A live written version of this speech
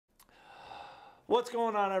What's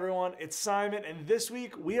going on, everyone? It's Simon, and this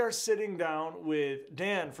week we are sitting down with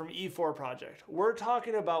Dan from E4 Project. We're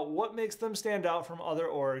talking about what makes them stand out from other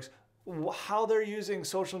orgs, how they're using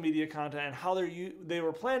social media content, and how they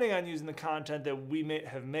were planning on using the content that we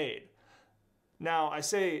have made. Now, I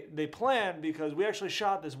say they planned because we actually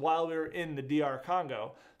shot this while we were in the DR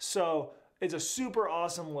Congo, so it's a super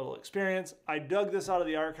awesome little experience. I dug this out of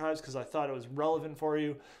the archives because I thought it was relevant for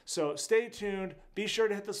you. So stay tuned. Be sure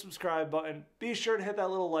to hit the subscribe button. Be sure to hit that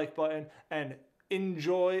little like button and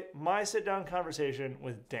enjoy my sit-down conversation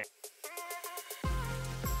with Dan.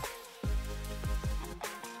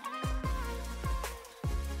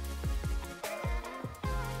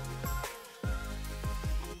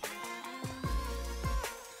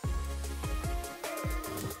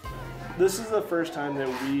 This is the first time that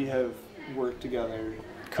we have worked together.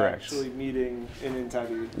 Correct. Actually meeting in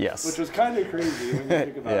Entebbe. Yes. Which was kind of crazy when you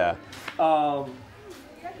think about it.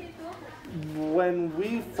 When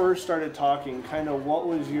we first started talking, kind of what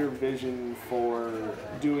was your vision for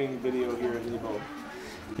doing video here at Nebo?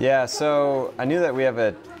 Yeah, so I knew that we have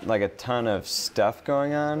a ton of stuff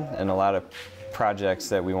going on and a lot of projects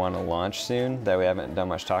that we want to launch soon that we haven't done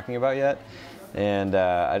much talking about yet. And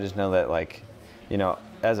I just know that,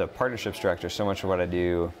 as a partnerships director, so much of what I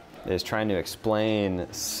do is trying to explain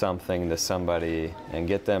something to somebody and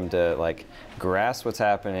get them to grasp what's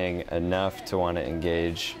happening enough to want to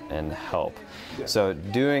engage and help. Yeah. So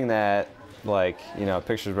doing that,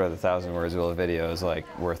 pictures worth 1,000 words, while a video is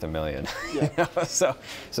worth 1,000,000. Yeah. So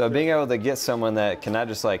being able to get someone that cannot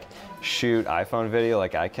just shoot iPhone video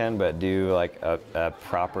like I can, but do a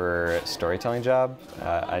proper storytelling job,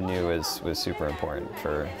 I knew was super important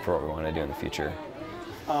for what we want to do in the future.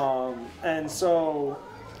 And so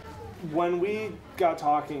when we got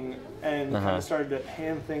talking and kind of started to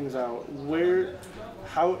pan things out, were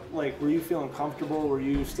you feeling comfortable? Were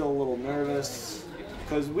you still a little nervous?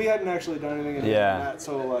 Because we hadn't actually done anything in that,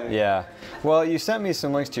 so Yeah. Well, you sent me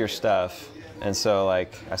some links to your stuff, and so I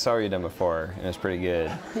saw what you'd done before, and it was pretty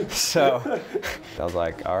good. So I was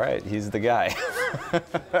like, all right, he's the guy.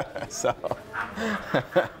 So.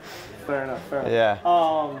 Fair enough. Yeah.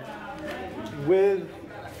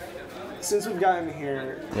 Since we've gotten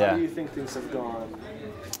here, how do you think things have gone?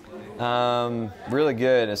 Really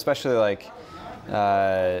good, especially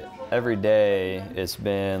every day it's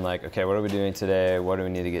been okay, what are we doing today? What do we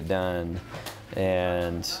need to get done?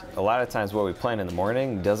 And a lot of times what we plan in the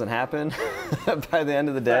morning doesn't happen by the end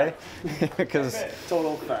of the day. Because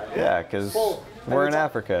total fact. Yeah, because we're in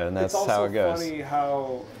Africa and that's how it goes. It's also funny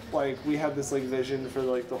how we had this vision for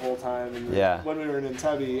the whole time, and when we were in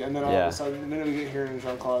Entebbe, and then all of a sudden, the minute we get here, and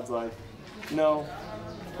Jean-Claude's like, no,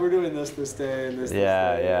 we're doing this day and this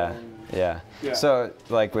day. Yeah. So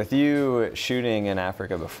with you shooting in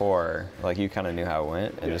Africa before, you kind of knew how it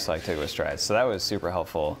went and just took it with stride. So that was super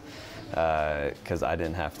helpful because I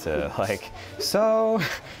didn't have to so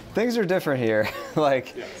things are different here.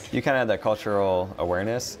 You kind of had that cultural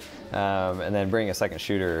awareness. And then bringing a second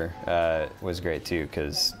shooter was great too,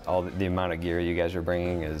 because all the amount of gear you guys are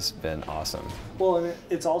bringing has been awesome. Well, and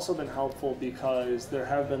it's also been helpful because there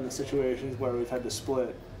have been the situations where we've had to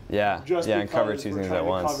split. Yeah, and cover two things at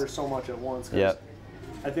once. Cover so much at once. Yep.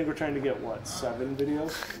 I think we're trying to get 7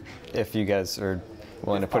 videos. If you guys are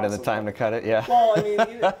willing to put in the time to cut it, yeah. Well, I mean,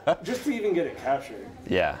 just to even get it captured.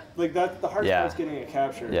 Yeah. The hard part's getting it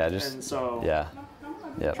captured. Yeah, and so. Yeah.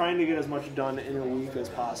 Yep. Trying to get as much done in a week as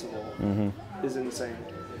possible is insane.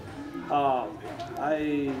 I'm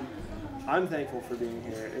thankful for being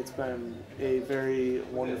here. It's been a very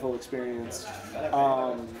wonderful experience.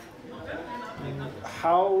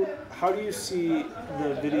 How do you see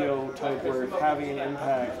the video type work having an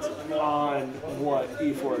impact on what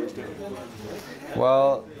E4 is doing?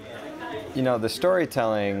 Well, the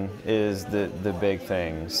storytelling is the big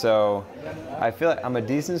thing. So I feel like I'm a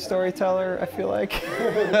decent storyteller, I feel like.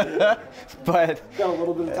 But got a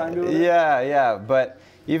little bit of time to it? Yeah. But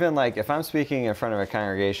even if I'm speaking in front of a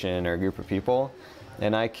congregation or a group of people,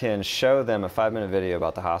 and I can show them a 5-minute video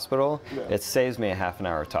about the hospital, it saves me a half an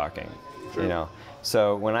hour of talking. Sure.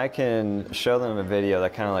 So when I can show them a video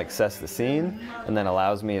that kind of sets the scene and then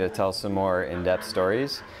allows me to tell some more in-depth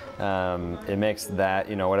stories, it makes that,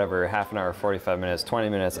 whatever half an hour, 45 minutes, 20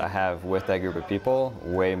 minutes I have with that group of people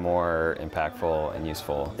way more impactful and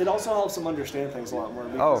useful. It also helps them understand things a lot more.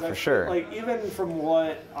 Because for sure. Even from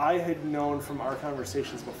what I had known from our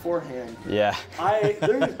conversations beforehand, I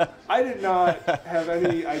did not have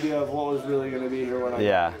any idea of what was really going to be here when I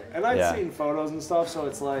got here. And I'd seen photos and stuff, so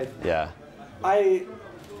it's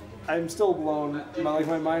I'm still blown. My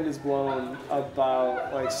mind is blown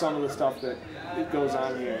about like some of the stuff that it goes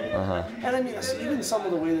on here. And I mean, even some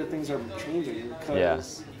of the way that things are changing.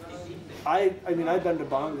 Because I mean, I've been to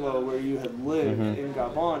Bongo where you had lived in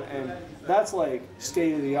Gabon, and that's like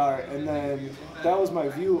state of the art. And then that was my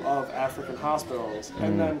view of African hospitals.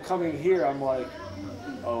 And then coming here, I'm like,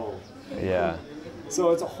 oh. Yeah.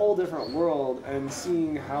 So it's a whole different world, and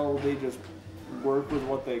seeing how they just work with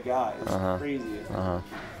what they got is crazy.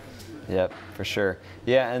 Yep, for sure.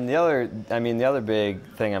 Yeah, and the other big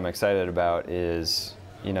thing I'm excited about is,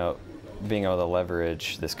 you know, being able to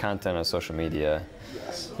leverage this content on social media.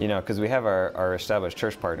 Yes. You know, because we have our established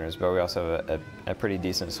church partners, but we also have a pretty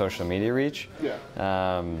decent social media reach. Yeah.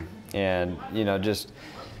 And, you know, just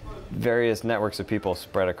various networks of people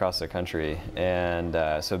spread across the country. And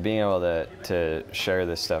so being able to share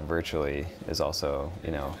this stuff virtually is also,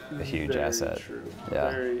 you know, a huge asset. True.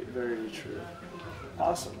 Yeah. Very, very true.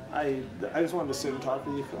 Awesome. I just wanted to sit and talk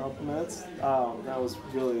with you for a couple minutes. That was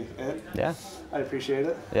really it. Yeah. I appreciate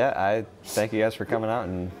it. Yeah, I thank you guys for coming out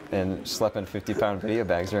and schlepping 50-pound video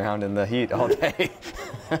bags around in the heat all day.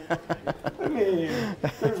 I mean,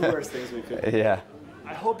 there's worse things we could do. Yeah.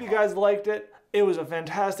 I hope you guys liked it. It was a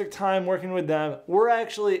fantastic time working with them. We're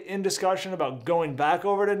actually in discussion about going back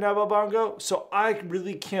over to Nebobongo, so I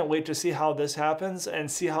really can't wait to see how this happens and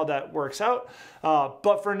see how that works out.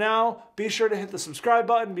 But for now, be sure to hit the subscribe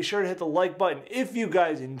button, be sure to hit the like button if you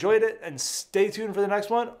guys enjoyed it, and stay tuned for the next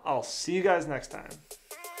one. I'll see you guys next time.